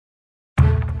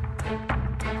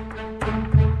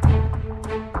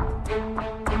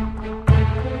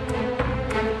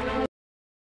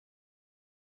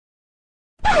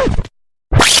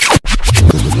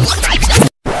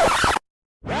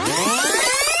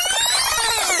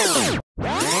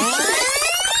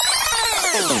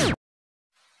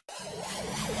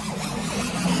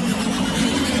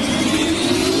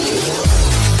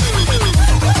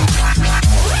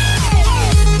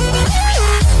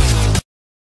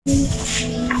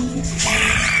Hi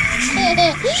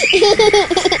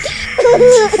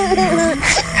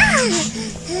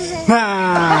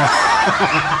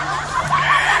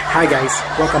guys,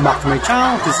 welcome back to my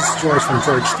channel. This is George from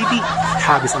DyordzTv,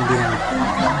 Hobbiesnbeyond.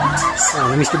 So,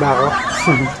 namiss ba ako?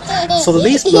 So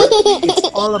today's vlog,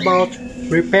 it's all about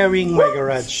repairing my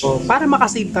garage. So, para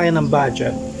makasave tayo ng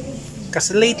budget,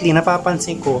 kasi lately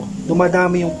napapansin ko,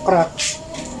 dumadami yung crack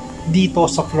dito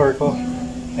sa floor ko.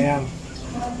 Ayan.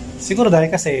 Siguro dahil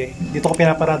kasi dito ko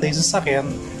pinaparada yung sasakyan.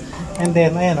 And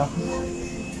then, ayan o.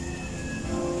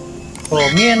 So,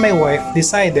 me and my wife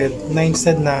decided na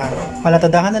instead na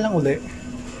palatadahan na lang uli,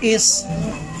 is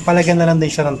palagyan na lang din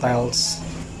siya ng tiles.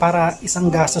 Para isang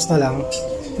gastos na lang,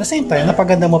 na same time,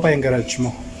 napaganda mo pa yung garage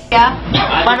mo. Yeah?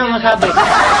 Paano masabi?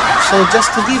 So, just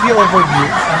to give you overview,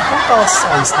 ang total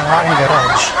size ng aking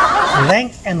garage,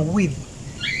 length and width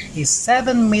is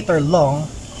 7 meter long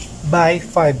by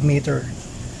 5 meter.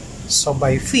 So,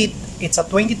 by feet, it's a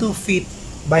 22 feet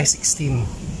by 16.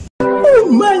 Oh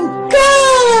my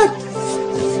God!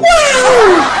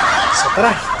 Wow! So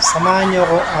tara, samahan niyo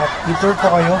ako at i-tour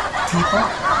ko kayo dito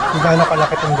kung gaano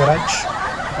kalaki itong garage.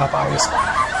 Papaayos ko.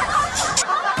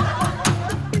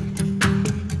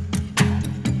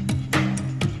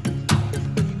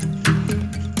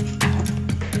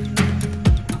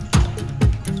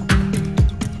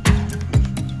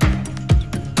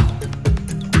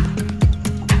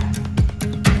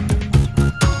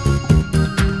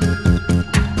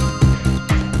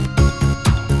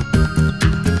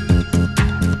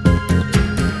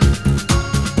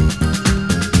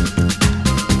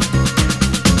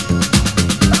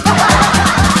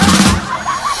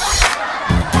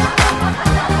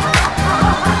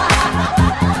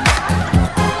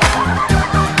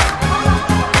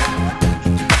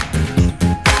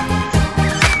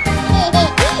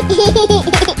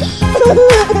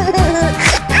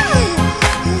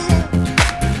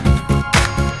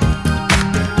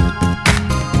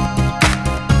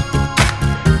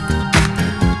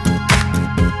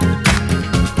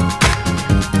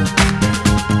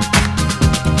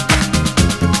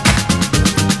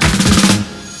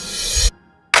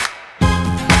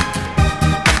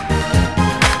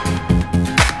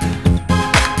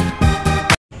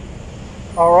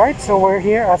 Alright, so we're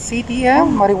here at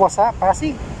CTM, MARIWASA,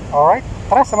 Pasig. Alright,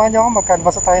 tara, samahan niyo ako,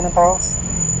 mag-canvas tayo ng tiles.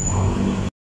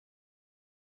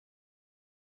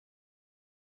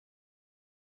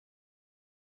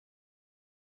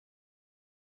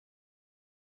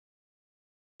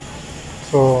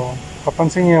 So,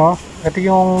 papansin niyo, ito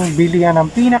yung bilihan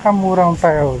ng pinakamurang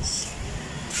tiles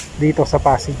dito sa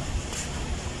Pasig.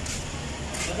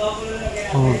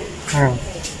 Ayan.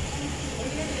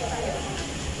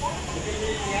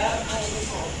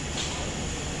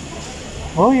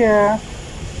 Oh yeah.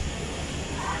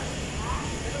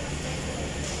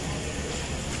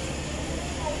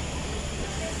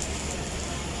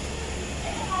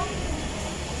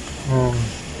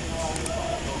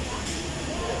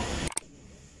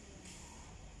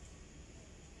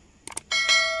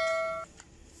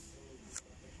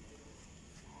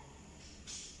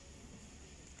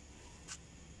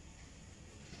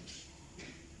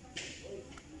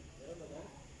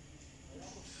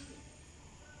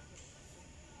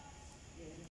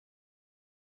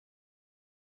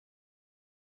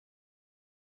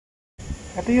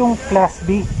 Ito yung class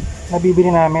B na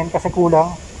bibili namin kasi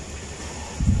kulang.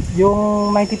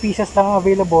 Yung 90 pieces lang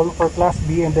available for class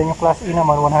B, and then yung class A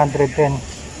naman 110.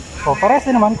 So parehas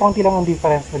din naman, konti lang ang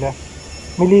difference nila.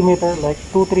 Millimeter, like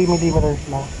 2-3 millimeters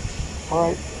lang.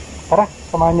 Alright, tara,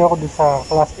 samahan niyo ako dun sa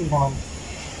class A naman.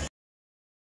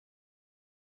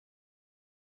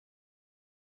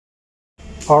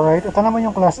 Alright, ito naman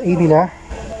yung class A nila.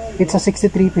 It's a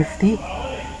 63.50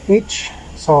 each.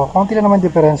 So, konti lang naman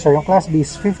diferensya. Yung class B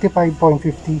is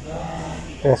 55.50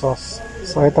 pesos.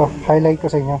 So, ito, highlight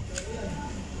ko sa inyo.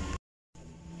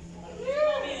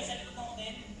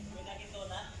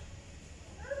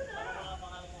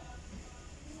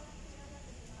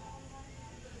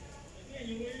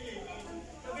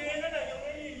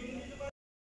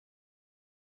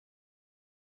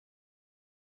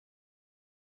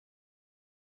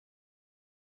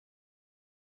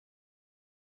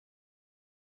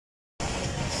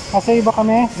 Kasi iba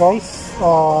kami guys,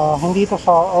 hindi ito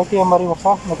sa RTM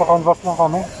MARIWASA, nagka-canvas lang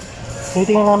kami.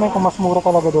 Tinitingnan namin kung mas mura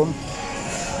talaga doon.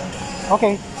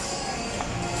 Okay.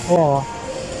 Ayan.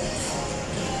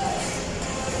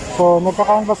 So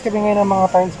nagka-canvas kami ngayon ng mga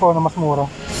tiles ko na mas mura.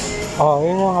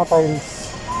 Yun yung mga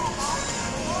tiles.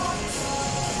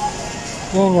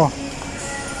 Yun yun.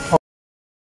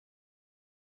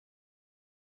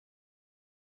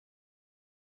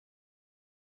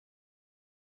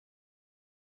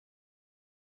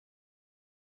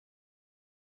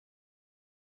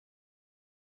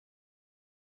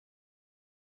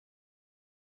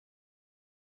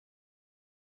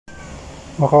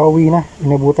 Makauwi na.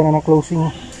 Inabutan na ng closing.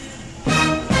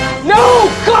 No!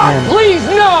 God, please,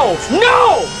 no!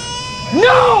 No!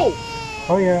 No!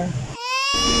 Oh yeah.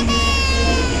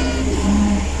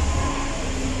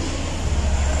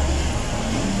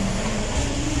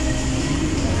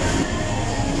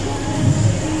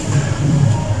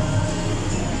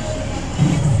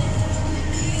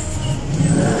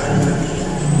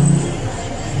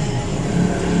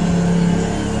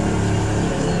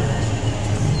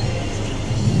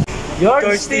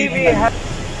 DyordzTv.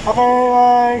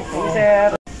 Okay,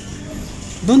 Sir.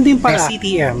 doon din pala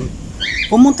CTM.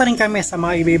 Pumunta rin kami sa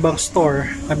mga iba-ibang store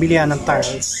na bilihan ng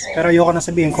tiles. Pero ayoko na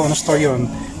sabihin kung ano store yon.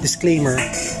 Disclaimer.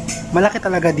 Malaki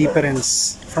talaga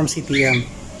difference from CTM.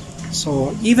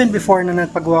 So, even before na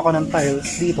nagpagawa ko ng tiles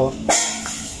dito,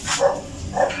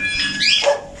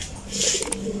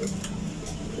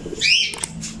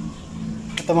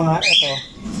 ito,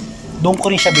 doon ko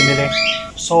rin siya binili.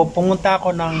 So, pumunta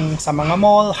ako sa mga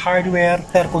mall, hardware,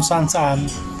 kung saan,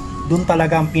 doon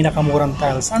talaga ang pinakamurang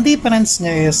tiles. Ang difference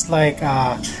niya is like,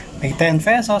 may 10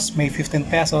 pesos, may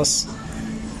 15 pesos.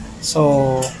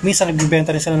 So, minsan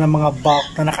nagbibenta rin sila ng mga bulk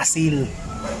na nakasil.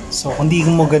 So, kung di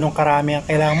mo ganun karami ang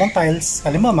kailangan mong tiles,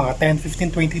 alam mo, mga 10,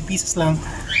 15, 20 pieces lang,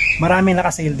 marami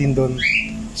nakasil din doon.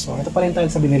 So, ito pa rin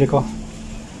tiles na binili ko.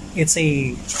 It's a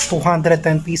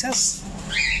 210 pieces.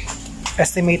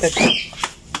 Estimated.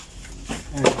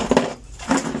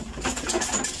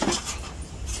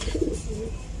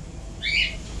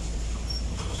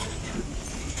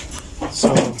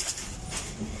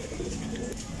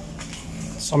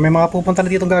 So may mga pupunta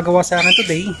na dito gagawa sa akin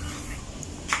today.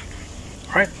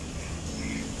 Alright.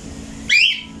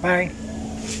 Bye.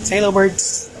 Say hello,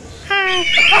 birds. Hi.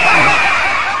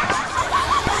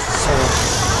 So,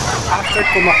 after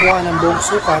ko makuha ng buong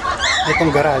sukat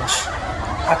itong garage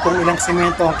at kung ilang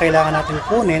semento ang kailangan natin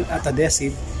kunin at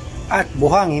adhesive at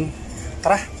buhangin,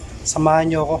 tara, samahan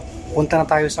nyo ako. Punta na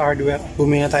tayo sa hardware.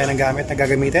 Bumili na tayo ng gamit na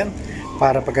gagamitin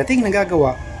para pagdating ng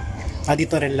gagawa,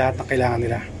 nandito rin lahat ng kailangan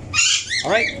nila.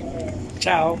 Alright,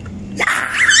 ciao!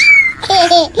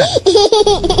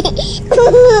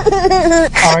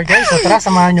 Alright guys, so tara,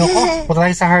 samahan nyo ako. Punta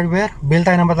tayo sa hardware. Build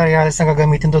tayo ng materials na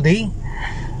gagamitin today.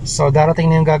 So darating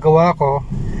na yung gagawa ko.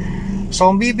 So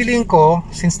ang bibilin ko,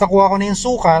 since nakuha ko na yung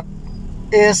sukat,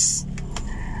 is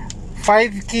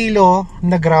 5 kilo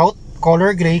na grout,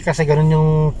 color gray, kasi ganun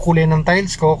yung kulay ng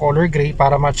tiles ko, color gray,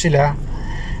 para match sila.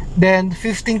 Then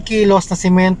 15 kilos na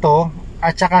simento,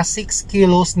 at saka 6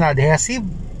 kilos na adhesive,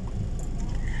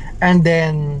 and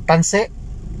then tanse,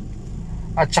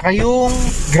 at saka yung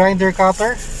grinder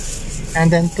cutter,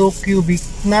 and then 2 cubic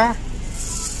na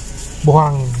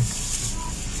buhangin.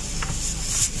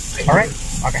 Alright?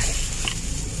 Okay.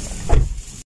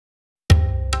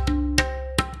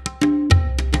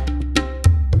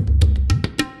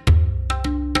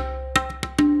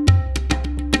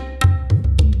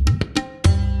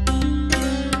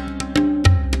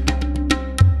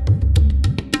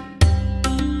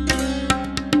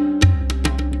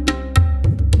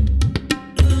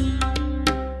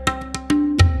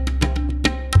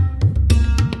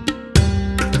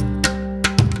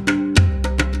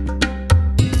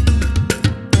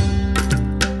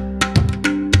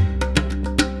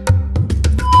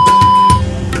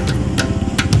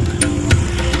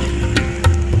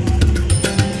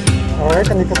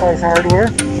 Nandito tayo sa hardware.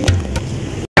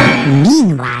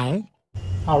 Meanwhile,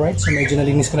 alright, so medyo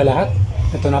nalinis ko na lahat.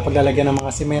 Ito na paglalagyan ng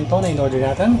mga simento na in-order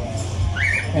natin.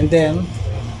 And then,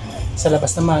 sa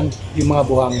labas naman, yung mga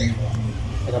buhangin.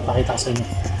 Ito, pakita ko sa inyo.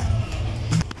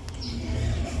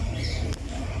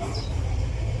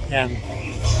 Yan.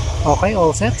 Okay,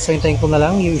 all set. So, hintayin ko na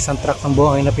lang yung isang truck ng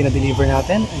buhangin na pinadeliver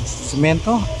natin. Yung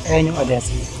simento, and yung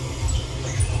adhesive.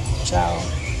 Ciao!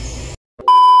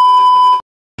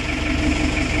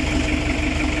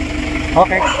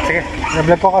 Okay, sige.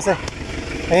 Na-vlog ko kasi.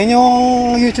 Ayun yung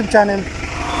YouTube channel.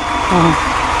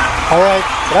 Alright.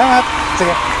 Salamat.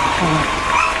 Sige.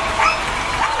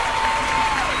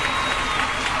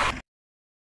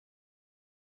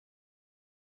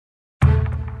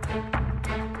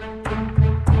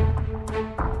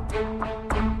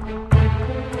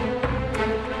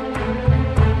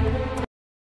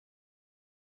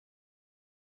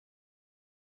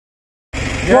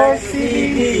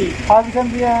 DyordzTv.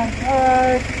 Hobbiesnbeyond.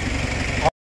 Alright.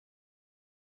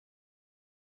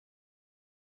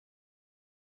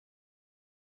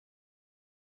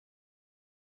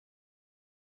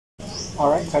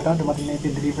 Alright, so ito, dumating na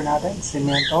i-deliver natin.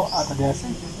 Semento at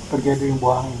adhesive. Together yung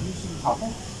buhangin.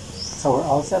 Okay. So we're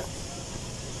all set.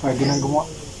 Pwede nang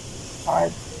gumawa.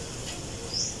 Alright.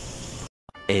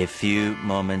 A few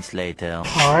moments later.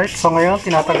 Alright, so ngayon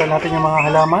tinatanggal natin yung mga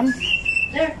halaman.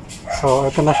 So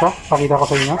ito na siya, pakita ko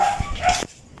sa inyo.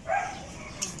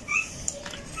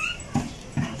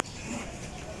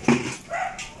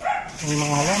 May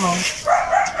mga halaman.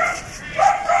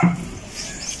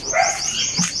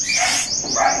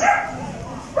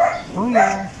 Oh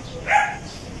yeah.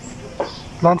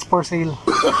 Plants for sale.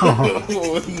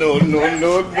 No, no,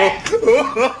 no, no.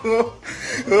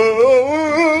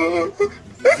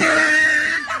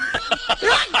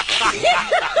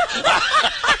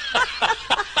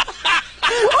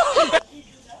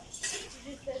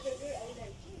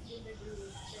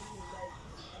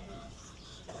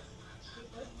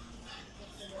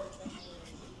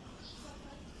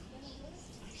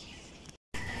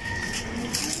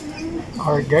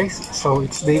 Alright guys, so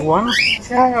it's day 1.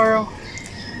 Say hi Oro.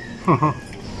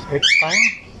 It's time.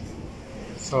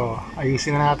 So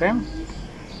ayusin na natin.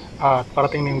 At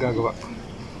parating na yung gagawa.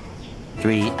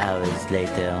 3 hours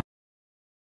later.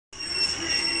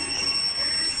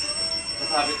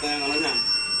 Kasabit na yung ano niya.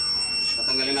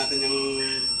 Tatanggalin natin yung...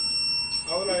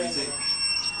 wala yan.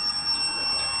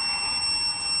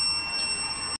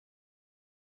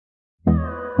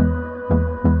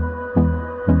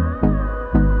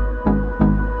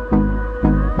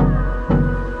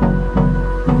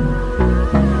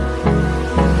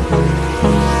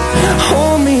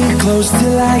 Close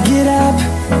till I get up.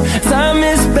 Time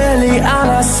is barely on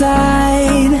our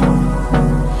side.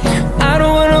 I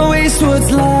don't wanna waste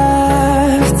what's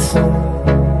left.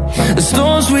 The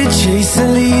storms we chase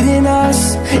are leading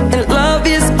us, and love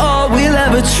is all we'll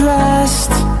ever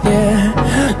trust. Yeah,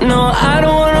 no, I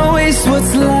don't wanna waste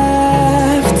what's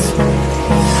left.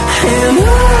 And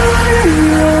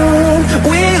on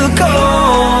we'll go,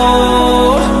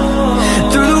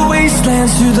 through the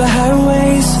wastelands, through the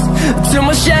highways, till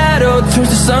my shadow turns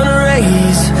to sun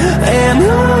rays. And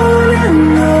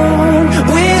on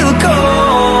we'll go,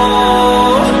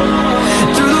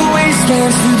 through the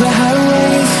wastelands, through the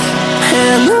highways,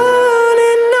 and on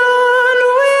we'll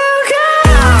go.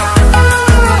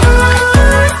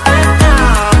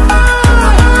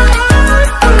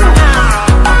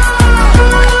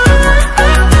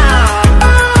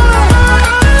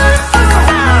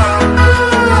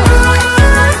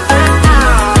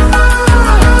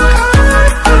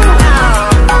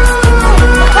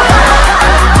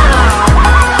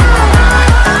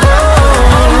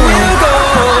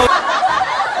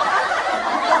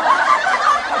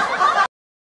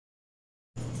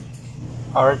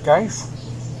 Alright guys,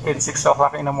 it's 6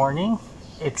 o'clock in the morning.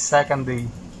 It's second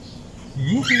day.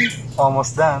 Yee!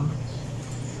 Almost done.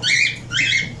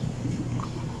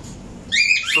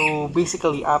 So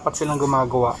basically, 4 silang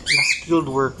gumagawa na skilled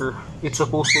worker. It's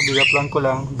supposed to be, plan ko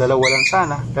lang, 2 lang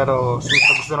sana. Pero since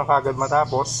gusto na kagad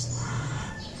matapos,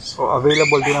 so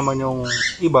available din naman yung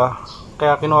iba.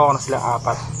 Kaya kinuha ko na sila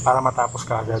 4 para matapos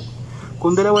kagad.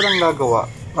 Kung 2 lang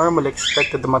gagawa, normally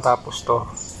expected na matapos to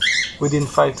within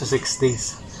 5 to 6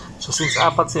 days. So since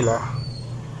 4 sila,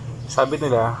 sabi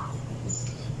nila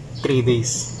 3 days.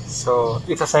 So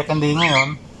it's a second day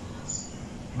ngayon,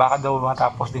 baka daw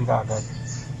matapos din kaagad.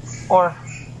 Or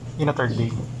in a third day.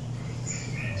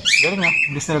 Galing nga,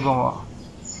 bilis nila gumawa.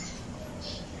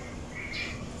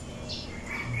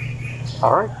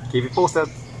 Alright, keep it posted.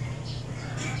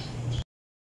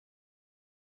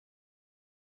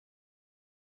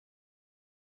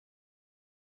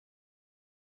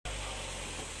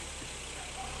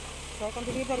 Welcome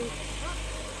to delivery.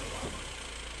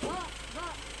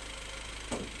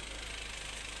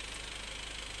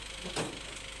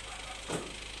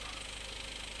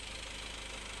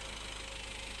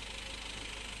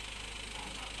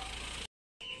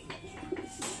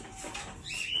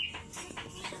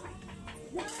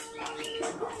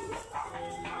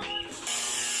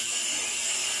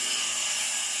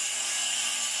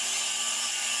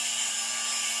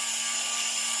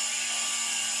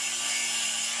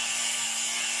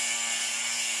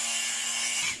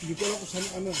 Hindi ko alam kung saan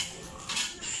ano.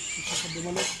 Isa sa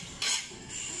bumanok.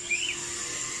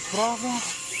 Bravo.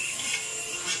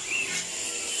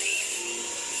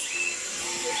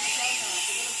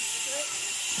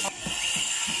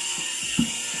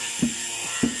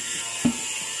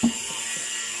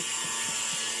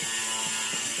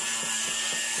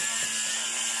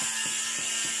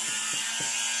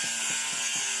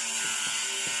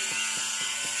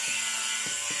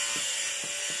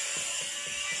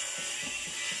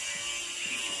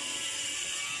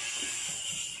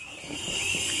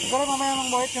 Siguro mamaya mang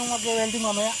buhit yung mag-welding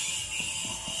mamaya.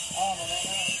 Mamaya na.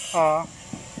 Ha?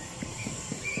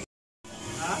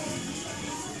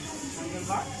 Angle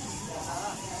bar?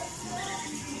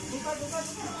 Buka.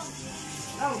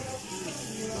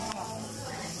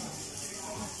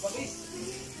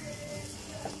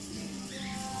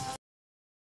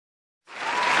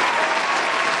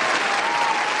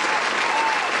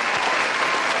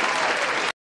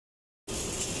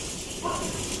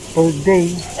 third day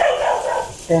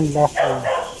and last day.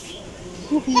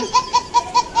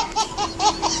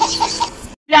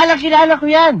 Kilala ko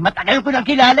yan. Matagal ko nang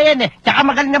kilala yan eh. Tsaka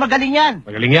magaling na magaling yan.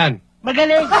 Magaling yan.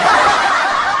 Magaling.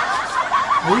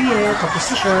 Oh yeah, tapos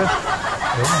na siya.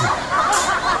 Ayan.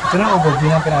 Ito na,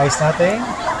 overview ng pinayos natin.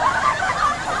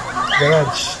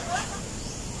 Garage.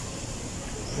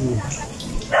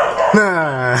 Na.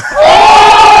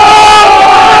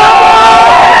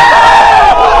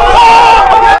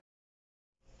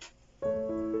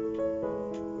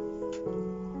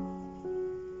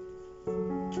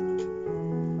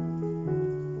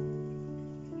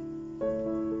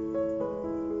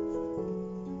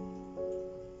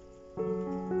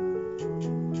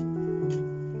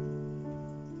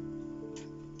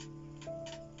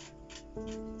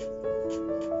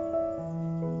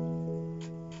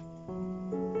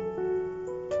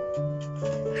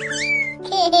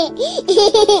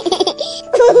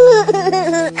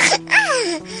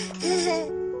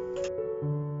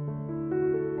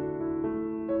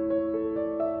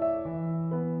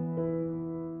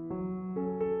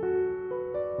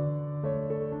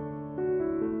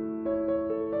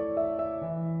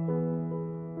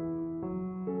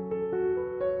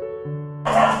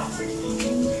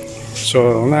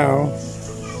 So now,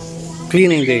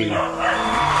 cleaning day.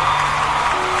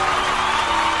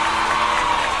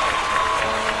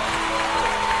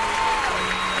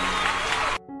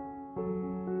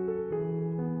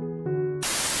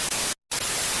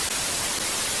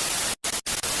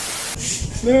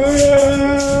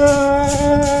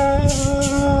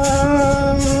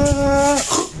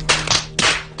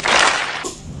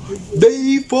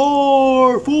 Day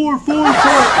 4! 4!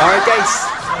 Alright guys,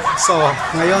 so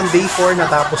ngayon day 4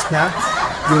 natapos na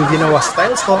yung ginawa sa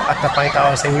tiles ko at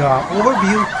napakita ko sa inyo ang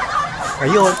overview.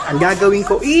 Ngayon, ang gagawin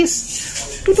ko is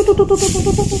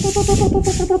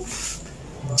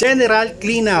general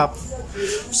cleanup.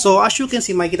 So as you can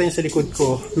see, makikita nyo sa likod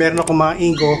ko, meron ako mga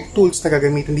ingo tools na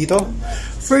gagamitin dito.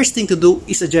 First thing to do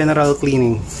is a general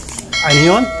cleaning. Ano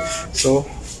yun? So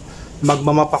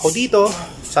magmamap ako dito,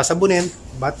 sasabunin,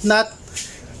 but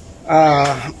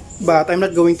I'm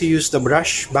not going to use the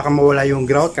brush. Baka mawala yung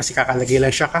grout kasi kakalagay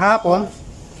lang siya kahapon.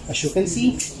 As you can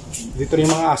see, dito rin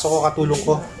yung mga aso ko, katulong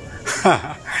ko.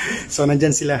 So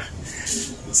nandyan sila.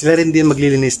 Sila rin din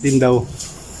maglilinis din daw.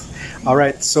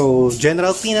 Alright, so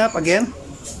general cleanup again.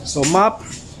 So mop,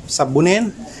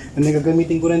 sabunin, and then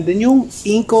gagamitin ko rin din yung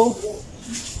Inco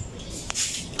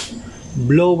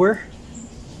blower.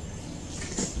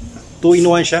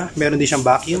 2-in-1 siya. Meron din siyang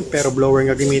vacuum, pero blower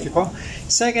yung gagamitin ko.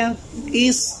 Second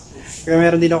is,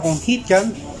 meron din akong heat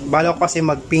gun. Bala ko kasi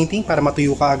mag-painting para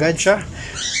matuyo ka agad siya.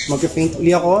 Mag-paint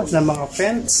uli ako ng mga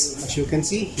fence. As you can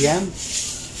see, yan.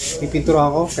 Pipintura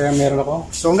ako, kaya meron ako.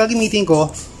 So ang gagamitin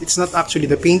ko, it's not actually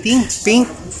the paint,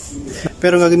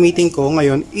 pero ang gagamitin ko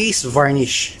ngayon is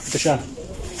varnish. Ito siya.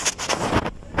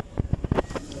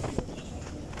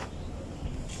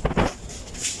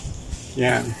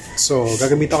 Yan. So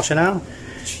gagamit ako siya ng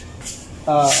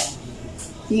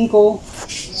Inco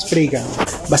spray gun.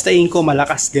 Basta Inco,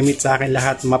 malakas gamit sa akin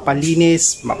lahat.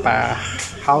 Mapalinis,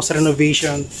 house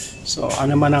renovation. So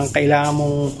ano man ang kailangan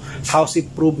mong house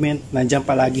improvement, nandiyan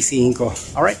palagi si Inco.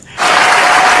 Alright?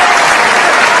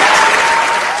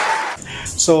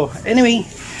 So anyway,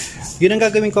 yun ang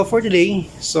gagawin ko for today.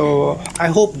 So I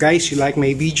hope guys you like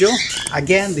my video.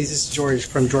 Again, this is George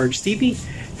from DyordzTv,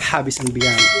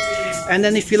 Hobbiesnbeyond. And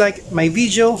then if you like my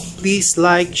video, please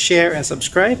like, share, and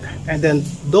subscribe. And then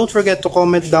don't forget to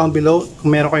comment down below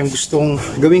kung meron kayong gustong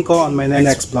gawin ko on my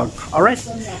next vlog. Alright?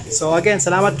 So again,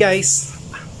 salamat guys.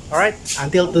 Alright,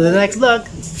 until to the next vlog.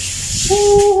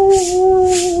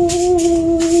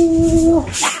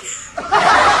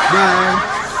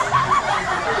 Bye.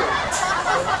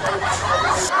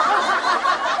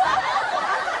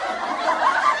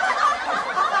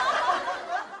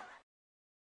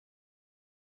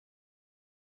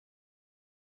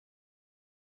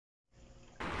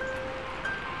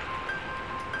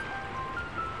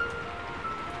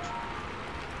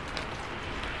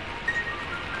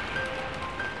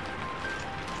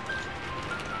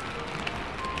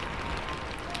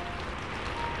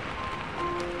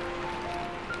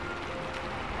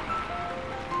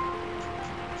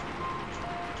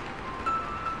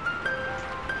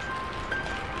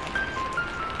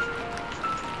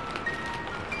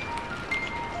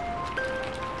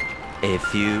 A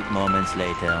few moments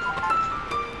later.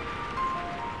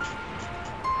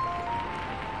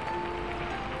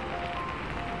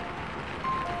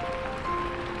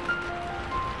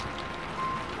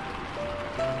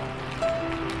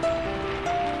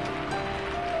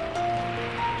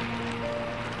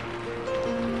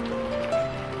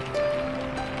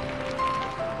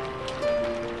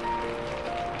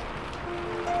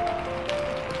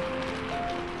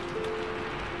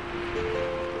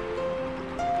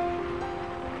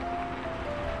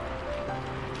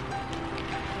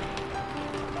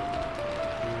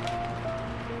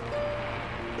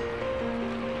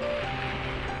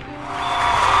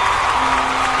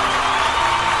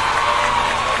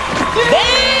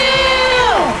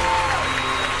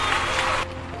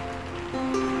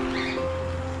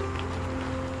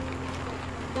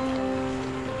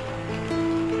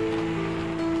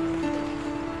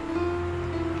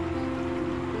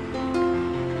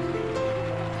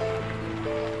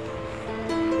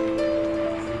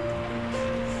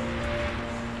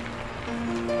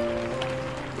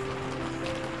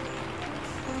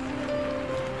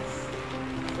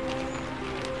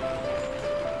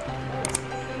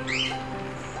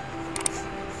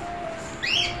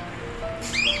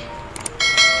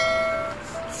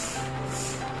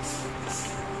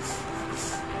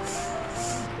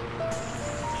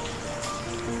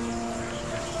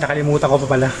 Nakalimutan ko pa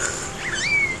pala.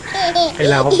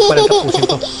 Kailangan ko pa pala tapusin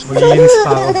to. Maglilinis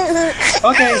pa ako.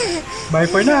 Okay, bye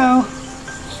for now.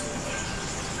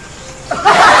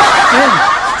 Yan,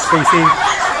 stay safe.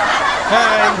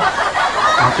 Bye.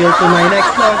 Until to my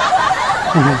next vlog.